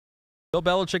Bill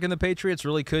Belichick and the Patriots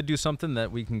really could do something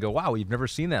that we can go, wow, we've never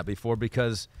seen that before,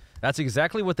 because that's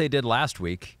exactly what they did last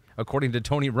week, according to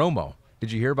Tony Romo.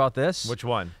 Did you hear about this? Which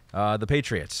one? The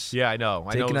Patriots. Yeah, I know.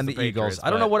 Taking on the Eagles. I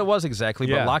don't know what it was exactly,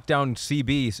 but Lockdown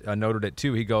CB noted it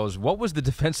too. He goes, what was the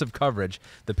defensive coverage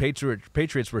the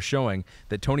Patriots were showing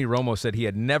that Tony Romo said he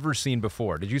had never seen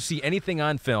before? Did you see anything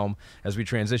on film as we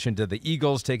transition to the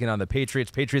Eagles taking on the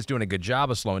Patriots? Patriots doing a good job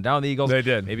of slowing down the Eagles. They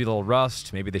did. Maybe a little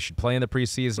rust. Maybe they should play in the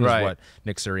preseason, right, is what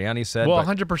Nick Sirianni said. Well,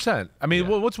 100%. I mean,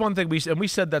 what's one thing we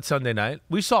said that Sunday night?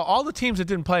 We saw all the teams that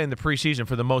didn't play in the preseason,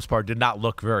 for the most part, did not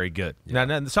look very good. Yeah.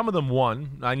 Now, some of them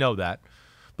won. I know that.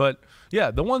 But,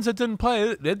 yeah, the ones that didn't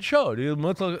play, it showed. It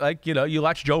looked like, you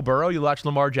watch Joe Burrow, you watch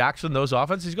Lamar Jackson, those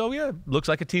offenses, you go, yeah, looks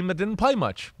like a team that didn't play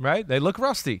much, right? They look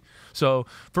rusty. So,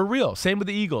 for real, same with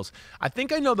the Eagles. I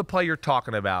think I know the play you're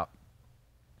talking about.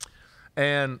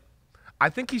 And I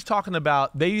think he's talking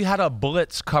about they had a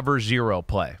blitz cover 0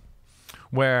 play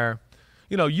where,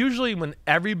 usually when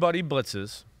everybody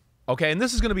blitzes, okay, and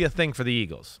this is going to be a thing for the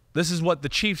Eagles. This is what the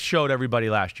Chiefs showed everybody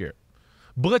last year.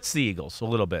 Blitz the Eagles a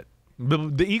little bit.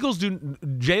 The Eagles do.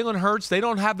 Jalen Hurts, they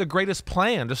don't have the greatest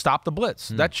plan to stop the blitz.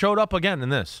 That showed up again in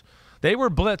this. They were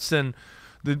blitzed, and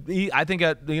I think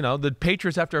the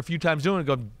Patriots, after a few times doing it,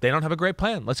 go, they don't have a great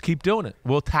plan. Let's keep doing it.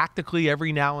 We'll tactically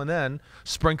every now and then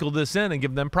sprinkle this in and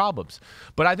give them problems.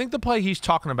 But I think the play he's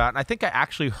talking about, and I think I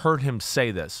actually heard him say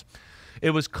this, it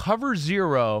was cover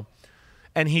 0,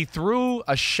 and he threw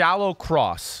a shallow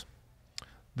cross.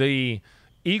 The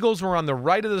Eagles were on the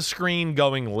right of the screen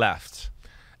going left.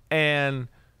 And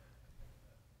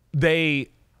they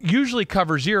usually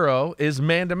cover 0 is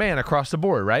man-to-man across the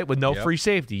board, right, with no free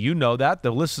safety. You know that.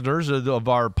 The listeners of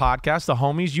our podcast, the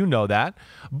homies, you know that.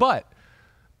 But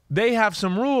they have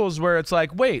some rules where it's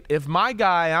like, wait, if my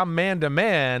guy, I'm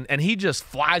man-to-man, and he just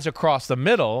flies across the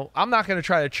middle, I'm not going to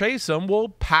try to chase him. We'll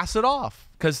pass it off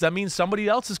because that means somebody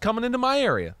else is coming into my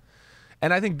area.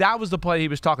 And I think that was the play he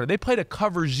was talking about. They played a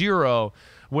cover 0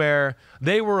 where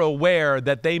they were aware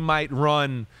that they might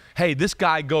run, hey, this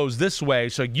guy goes this way,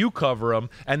 so you cover him,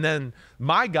 and then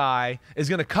my guy is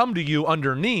going to come to you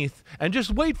underneath and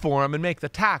just wait for him and make the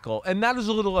tackle. And that is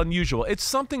a little unusual. It's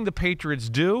something the Patriots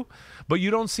do, but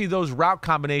you don't see those route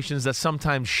combinations that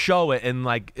sometimes show it and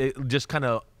just kind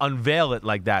of unveil it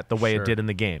like that the way it did in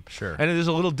the game. Sure. And it is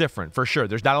a little different, for sure.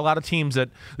 There's not a lot of teams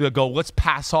that go, let's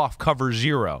pass off cover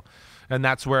 0. And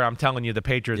that's where I'm telling you the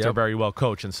Patriots are very well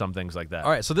coached in some things like that.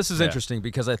 All right, so this is interesting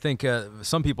because I think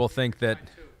some people think that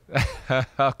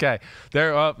okay,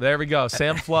 there we go.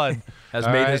 Sam Flood has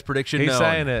made his prediction known. He's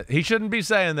saying it. He shouldn't be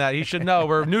saying that. He should know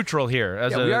we're neutral here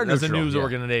as a news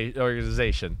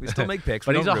organization. We still make picks,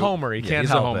 but he's a homer. He can't help it.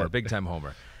 He's a homer, big-time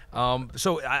homer.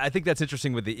 So I think that's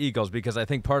interesting with the Eagles because I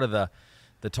think part of the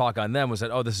talk on them was that,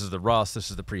 oh, this is the rust,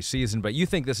 this is the preseason, but you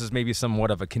think this is maybe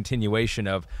somewhat of a continuation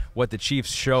of what the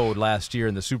Chiefs showed last year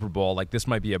in the Super Bowl. Like this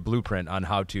might be a blueprint on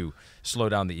how to slow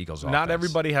down the Eagles' offense. Not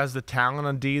everybody has the talent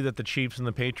on D that the Chiefs and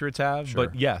the Patriots have,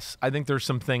 but yes, I think there's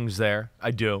some things there.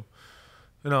 I do.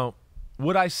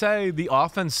 Would I say the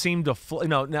offense seemed to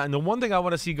now, and the one thing I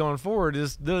want to see going forward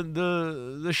is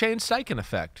the Shane Steichen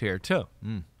effect here too.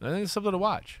 I think it's something to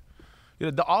watch.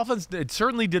 The offense, it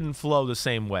certainly didn't flow the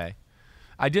same way.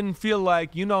 I didn't feel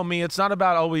like, me, it's not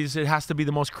about always it has to be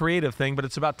the most creative thing, but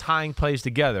it's about tying plays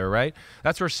together, right?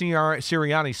 That's where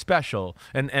Sirianni's special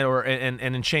and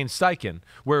in Shane Steichen,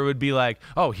 where it would be like,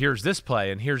 oh, here's this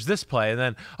play and here's this play, and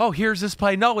then, oh, here's this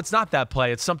play. No, it's not that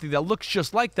play. It's something that looks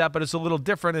just like that, but it's a little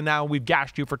different, and now we've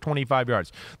gashed you for 25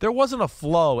 yards. There wasn't a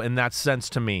flow in that sense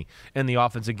to me in the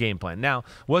offensive game plan. Now,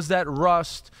 was that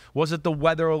rust? Was it the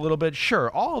weather a little bit?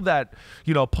 Sure, all of that,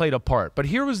 played a part. But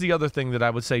here was the other thing that I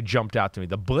would say jumped out to me.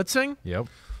 The blitzing,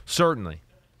 certainly.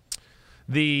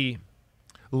 The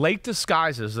late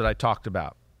disguises that I talked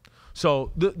about.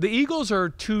 So the Eagles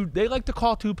are they like to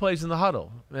call 2 plays in the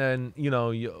huddle. And,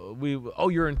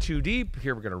 you're in 2 deep.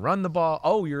 Here we're going to run the ball.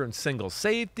 Oh, you're in single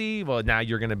safety. Well, now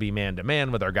you're going to be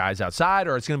man-to-man with our guys outside.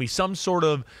 Or it's going to be some sort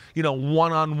of,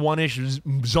 one-on-one-ish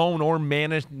zone or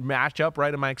man-ish matchup,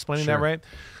 right? Am I explaining that right?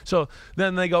 So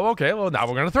then they go, okay, well, now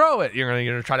we're going to throw it. You're going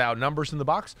to try to outnumber us in the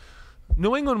box.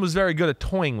 New England was very good at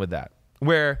toying with that,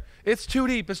 where it's too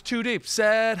deep,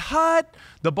 set, hut,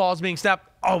 the ball's being snapped,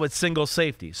 oh, it's single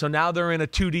safety. So now they're in a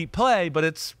 2-deep play, but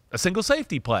it's a single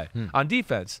safety play on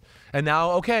defense. And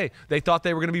now, okay, they thought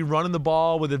they were going to be running the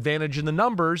ball with advantage in the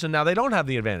numbers, and now they don't have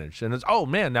the advantage. And it's, oh,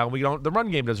 man, now the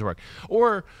run game doesn't work.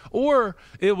 Or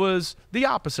it was the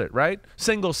opposite, right?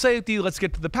 Single safety, let's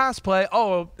get to the pass play.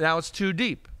 Oh, now it's too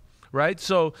deep, right?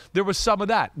 So there was some of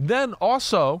that. Then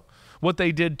also, what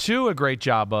they did, too, a great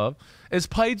job of, is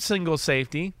played single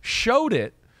safety, showed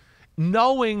it,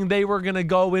 knowing they were going to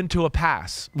go into a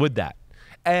pass with that.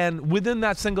 And within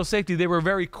that single safety, they were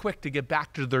very quick to get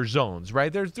back to their zones,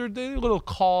 right? There's little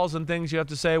calls and things you have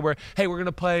to say where, hey, we're going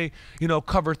to play,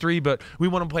 cover 3, but we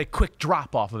want to play quick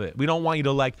drop off of it. We don't want you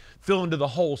to, like, fill into the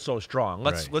hole so strong.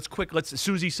 Let's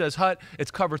Susie says hut, it's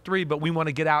cover 3, but we want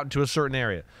to get out into a certain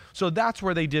area. So that's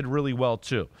where they did really well,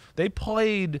 too. They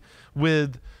played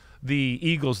with the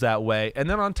Eagles that way. And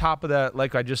then on top of that,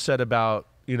 like I just said about,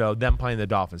 them playing the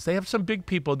Dolphins, they have some big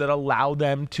people that allow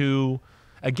them to,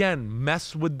 again,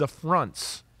 mess with the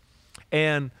fronts.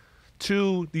 And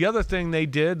the other thing they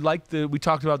did, we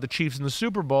talked about the Chiefs in the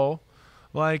Super Bowl,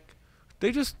 like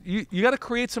they just, you got to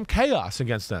create some chaos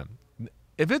against them.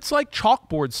 If it's like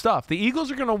chalkboard stuff, the Eagles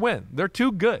are going to win. They're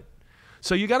too good.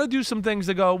 So you got to do some things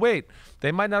to go, wait,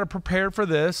 they might not have prepared for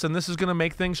this, and this is going to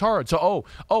make things hard. So,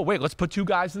 wait, let's put 2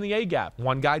 guys in the A-gap.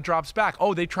 One guy drops back.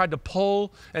 Oh, they tried to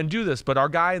pull and do this, but our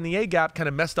guy in the A-gap kind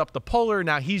of messed up the puller.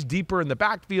 Now he's deeper in the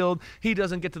backfield. He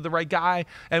doesn't get to the right guy,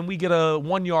 and we get a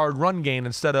 1-yard run gain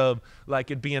instead of like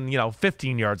it being,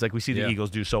 15 yards like we see the Eagles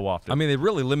do so often. I mean, they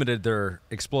really limited their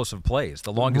explosive plays.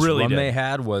 The longest run they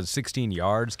had was 16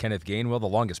 yards. Kenneth Gainwell, the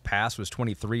longest pass was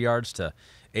 23 yards to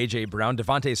A.J. Brown.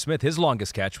 Devontae Smith, his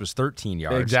longest catch was 13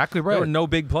 yards. Exactly right. There were no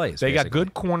big plays. They got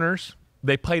good corners.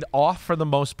 They played off for the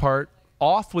most part,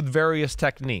 off with various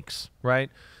techniques, right?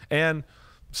 And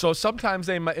so sometimes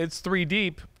it's 3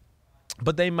 deep,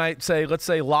 but they might say, let's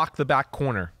say, lock the back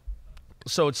corner.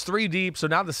 So it's 3 deep, so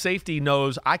now the safety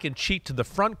knows I can cheat to the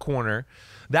front corner.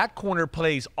 That corner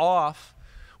plays off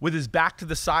with his back to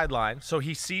the sideline, so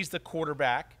he sees the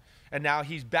quarterback, and now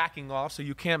he's backing off, so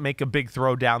you can't make a big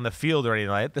throw down the field or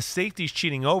anything like that. The safety's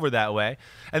cheating over that way.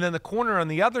 And then the corner on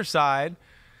the other side,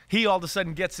 he all of a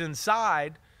sudden gets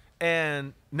inside,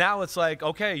 and now it's like,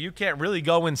 okay, you can't really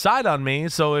go inside on me,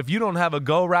 so if you don't have a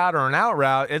go route or an out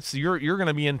route, you're going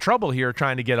to be in trouble here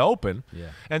trying to get open. Yeah.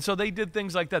 And so they did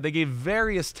things like that. They gave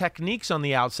various techniques on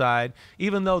the outside,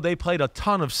 even though they played a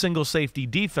ton of single safety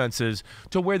defenses,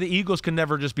 to where the Eagles can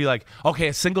never just be like, okay,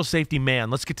 a single safety man,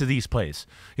 let's get to these plays.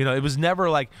 It was never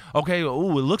like, okay, it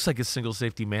looks like a single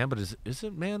safety man, but is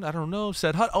it man? I don't know.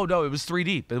 Said Hut. Oh, no, it was 3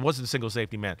 deep. It wasn't a single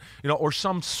safety man. Or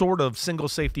some sort of single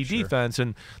safety defense,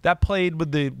 and that played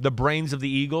with the brains of the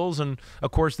Eagles, and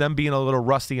of course them being a little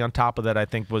rusty on top of that, I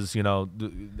think was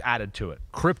added to it.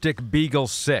 Cryptic Beagle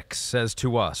 6 says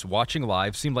to us, watching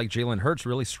live seemed like Jalen Hurts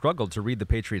really struggled to read the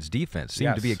Patriots defense.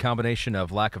 Seemed to be a combination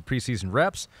of lack of preseason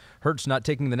reps, Hurts not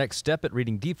taking the next step at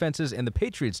reading defenses, and the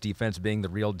Patriots defense being the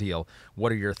real deal.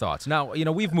 What are your thoughts? Now,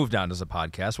 we've moved on as a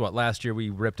podcast. Last year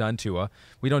we ripped on Tua.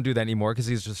 We don't do that anymore because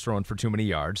he's just throwing for too many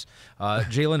yards.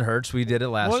 Jalen Hurts, we did it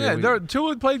last year. Yeah,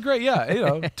 Tua played great.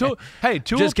 Yeah, Tua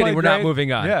just kidding. We're not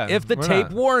moving on. Yeah, if the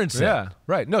tape warrants it. Yeah,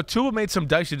 right. No, Tua made some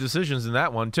dicey decisions in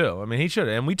that one too. I mean, he should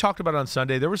have. And we talked about it on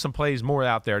Sunday. There were some plays more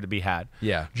out there to be had.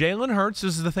 Yeah. Jalen Hurts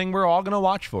is the thing we're all going to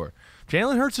watch for.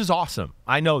 Jalen Hurts is awesome.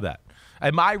 I know that.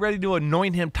 Am I ready to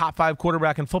anoint him top 5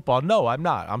 quarterback in football? No, I'm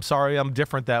not. I'm sorry. I'm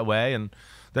different that way, and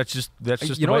that's just the way it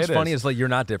is. What's funny is like you're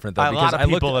not different though. A lot of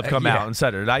people have come out and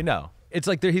said it. I know. It's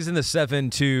like he's in the 7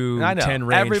 to 10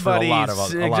 range. Everybody's for a lot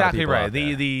of exactly people right.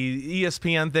 The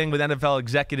ESPN thing with NFL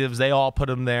executives, they all put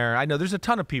him there. I know there's a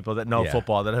ton of people that know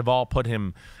football that have all put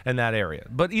him in that area.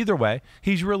 But either way,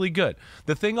 he's really good.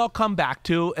 The thing I'll come back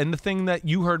to, and the thing that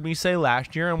you heard me say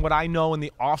last year, and what I know in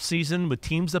the offseason with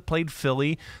teams that played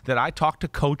Philly, that I talked to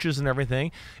coaches and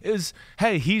everything, is,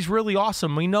 hey, he's really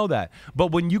awesome. We know that.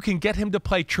 But when you can get him to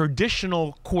play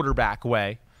traditional quarterback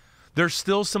way, there's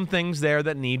still some things there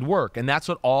that need work, and that's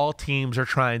what all teams are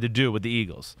trying to do with the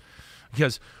Eagles.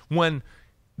 Because when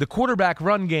the quarterback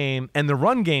run game and the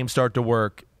run game start to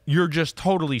work, you're just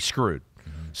totally screwed.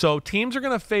 So teams are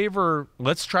going to favor,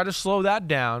 let's try to slow that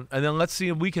down, and then let's see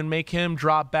if we can make him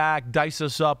drop back, dice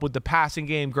us up with the passing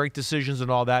game, great decisions and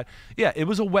all that. Yeah, it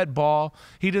was a wet ball.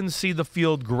 He didn't see the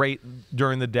field great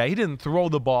during the day. He didn't throw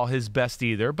the ball his best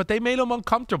either, but they made him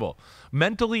uncomfortable,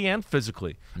 mentally and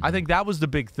physically. I think that was the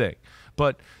big thing.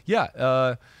 But, yeah,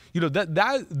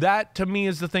 that to me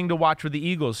is the thing to watch with the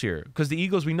Eagles here, because the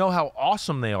Eagles, we know how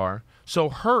awesome they are. So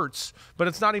Hurts, but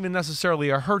it's not even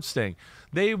necessarily a Hurts thing.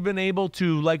 They've been able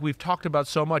to, like we've talked about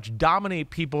so much,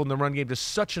 dominate people in the run game to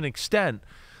such an extent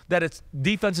that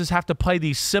defenses have to play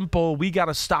these simple, we got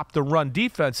to stop the run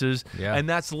defenses, and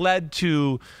that's led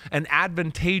to an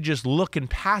advantageous look in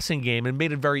passing game and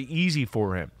made it very easy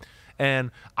for him.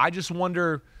 And I just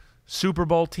wonder, Super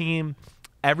Bowl team,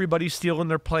 everybody's stealing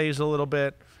their plays a little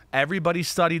bit. Everybody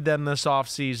studied them this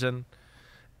offseason.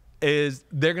 is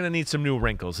they're going to need some new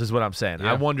wrinkles, is what I'm saying.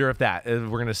 Yeah. I wonder if we're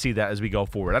going to see that as we go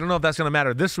forward. I don't know if that's going to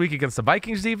matter this week against the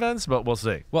Vikings defense, but we'll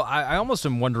see. Well, I almost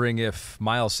am wondering if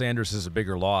Miles Sanders is a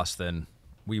bigger loss than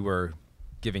we were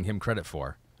giving him credit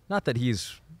for. Not that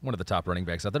he's one of the top running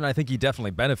backs out there, and I think he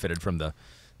definitely benefited from the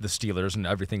Steelers and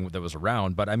everything that was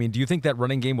around. But, I mean, do you think that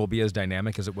running game will be as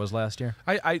dynamic as it was last year?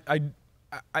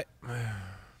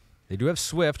 They do have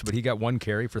Swift, but he got 1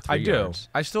 carry for 3 yards.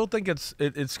 I still think it's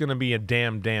going to be a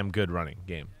damn good running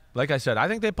game. Like I said, I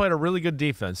think they played a really good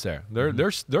defense there.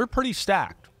 They're pretty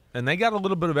stacked, and they got a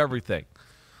little bit of everything.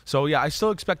 So, yeah, I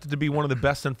still expect it to be one of the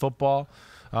best in football.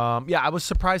 I was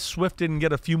surprised Swift didn't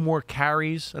get a few more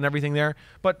carries and everything there.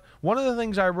 But one of the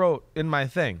things I wrote in my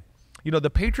thing, the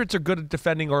Patriots are good at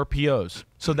defending RPOs.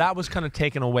 So that was kind of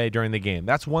taken away during the game.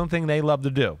 That's one thing they love to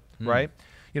do, right?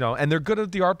 And they're good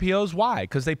at the RPOs. Why?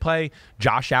 Because they play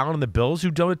Josh Allen and the Bills,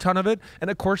 who do a ton of it, and,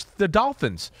 of course, the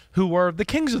Dolphins, who are the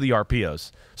kings of the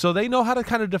RPOs. So they know how to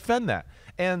kind of defend that.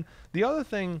 And the other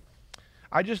thing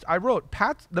I wrote,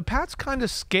 the Pats kind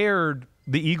of scared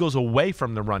the Eagles away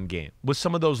from the run game with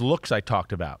some of those looks I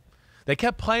talked about. They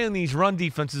kept playing these run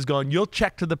defenses going, you'll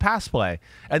check to the pass play,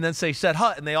 and then say set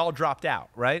hut, and they all dropped out,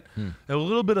 right? A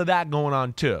little bit of that going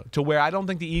on, too, to where I don't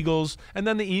think the Eagles – and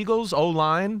then the Eagles,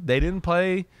 O-line, they didn't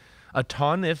play a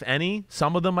ton, if any.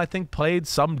 Some of them, I think, played.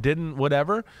 Some didn't,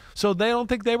 whatever. So they don't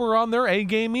think they were on their A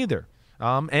game either.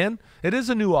 And it is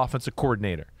a new offensive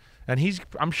coordinator. And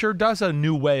I'm sure, does a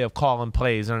new way of calling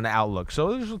plays and an outlook.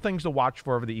 So there's some things to watch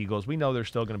for the Eagles. We know they're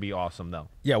still going to be awesome, though.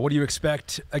 Yeah, what do you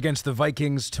expect against the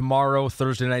Vikings tomorrow,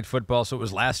 Thursday Night Football? So it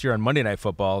was last year on Monday Night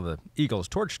Football. The Eagles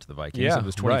torched the Vikings. Yeah, it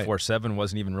was 24-7.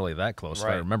 Wasn't even really that close, if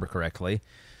I remember correctly.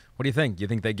 What do you think? Do you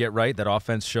think they get right? That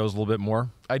offense shows a little bit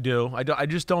more? I do. I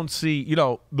just don't see –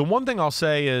 the one thing I'll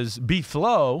say is B.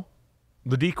 Flo,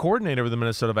 the D coordinator of the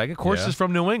Minnesota Vikings, of course, is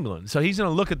from New England. So he's going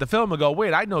to look at the film and go,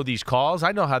 wait, I know these calls.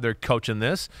 I know how they're coaching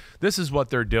this. This is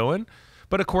what they're doing.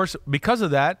 But, of course, because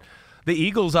of that, the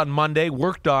Eagles on Monday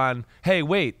worked on, hey,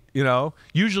 wait,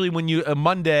 usually when you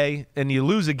Monday and you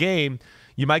lose a game,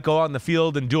 you might go on the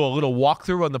field and do a little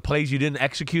walkthrough on the plays you didn't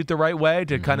execute the right way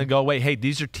to kind of go, wait, hey,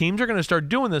 these teams are going to start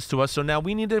doing this to us, so now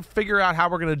we need to figure out how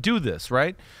we're going to do this,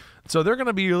 right? So they're going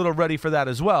to be a little ready for that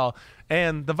as well.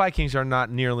 And the Vikings are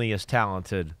not nearly as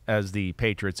talented as the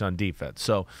Patriots on defense.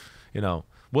 So,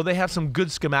 will they have some good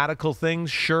schematical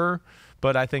things? Sure.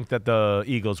 But I think that the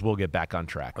Eagles will get back on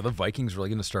track. Are the Vikings really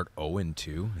going to start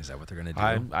 0-2? Is that what they're going to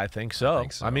do? I think so.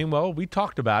 I mean, well, we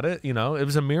talked about it. It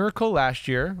was a miracle last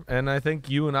year. And I think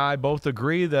you and I both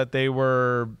agree that they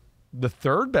were the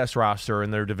 3rd best roster in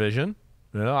their division.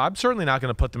 I'm certainly not going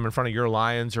to put them in front of your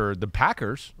Lions or the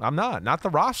Packers. I'm not the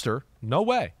roster. No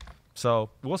way. So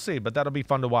we'll see, but that'll be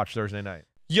fun to watch Thursday night.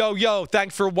 Yo,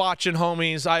 thanks for watching,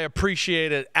 homies. I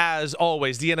appreciate it as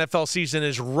always. The NFL season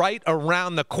is right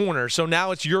around the corner, so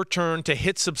now it's your turn to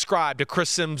hit subscribe to Chris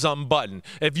Simms Unbuttoned.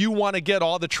 If you want to get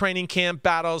all the training camp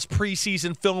battles,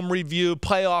 preseason film review,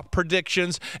 playoff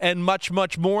predictions, and much,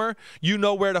 much more, you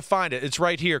know where to find it. It's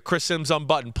right here, Chris Simms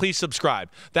Unbuttoned. Please subscribe.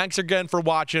 Thanks again for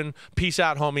watching. Peace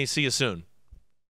out, homies. See you soon.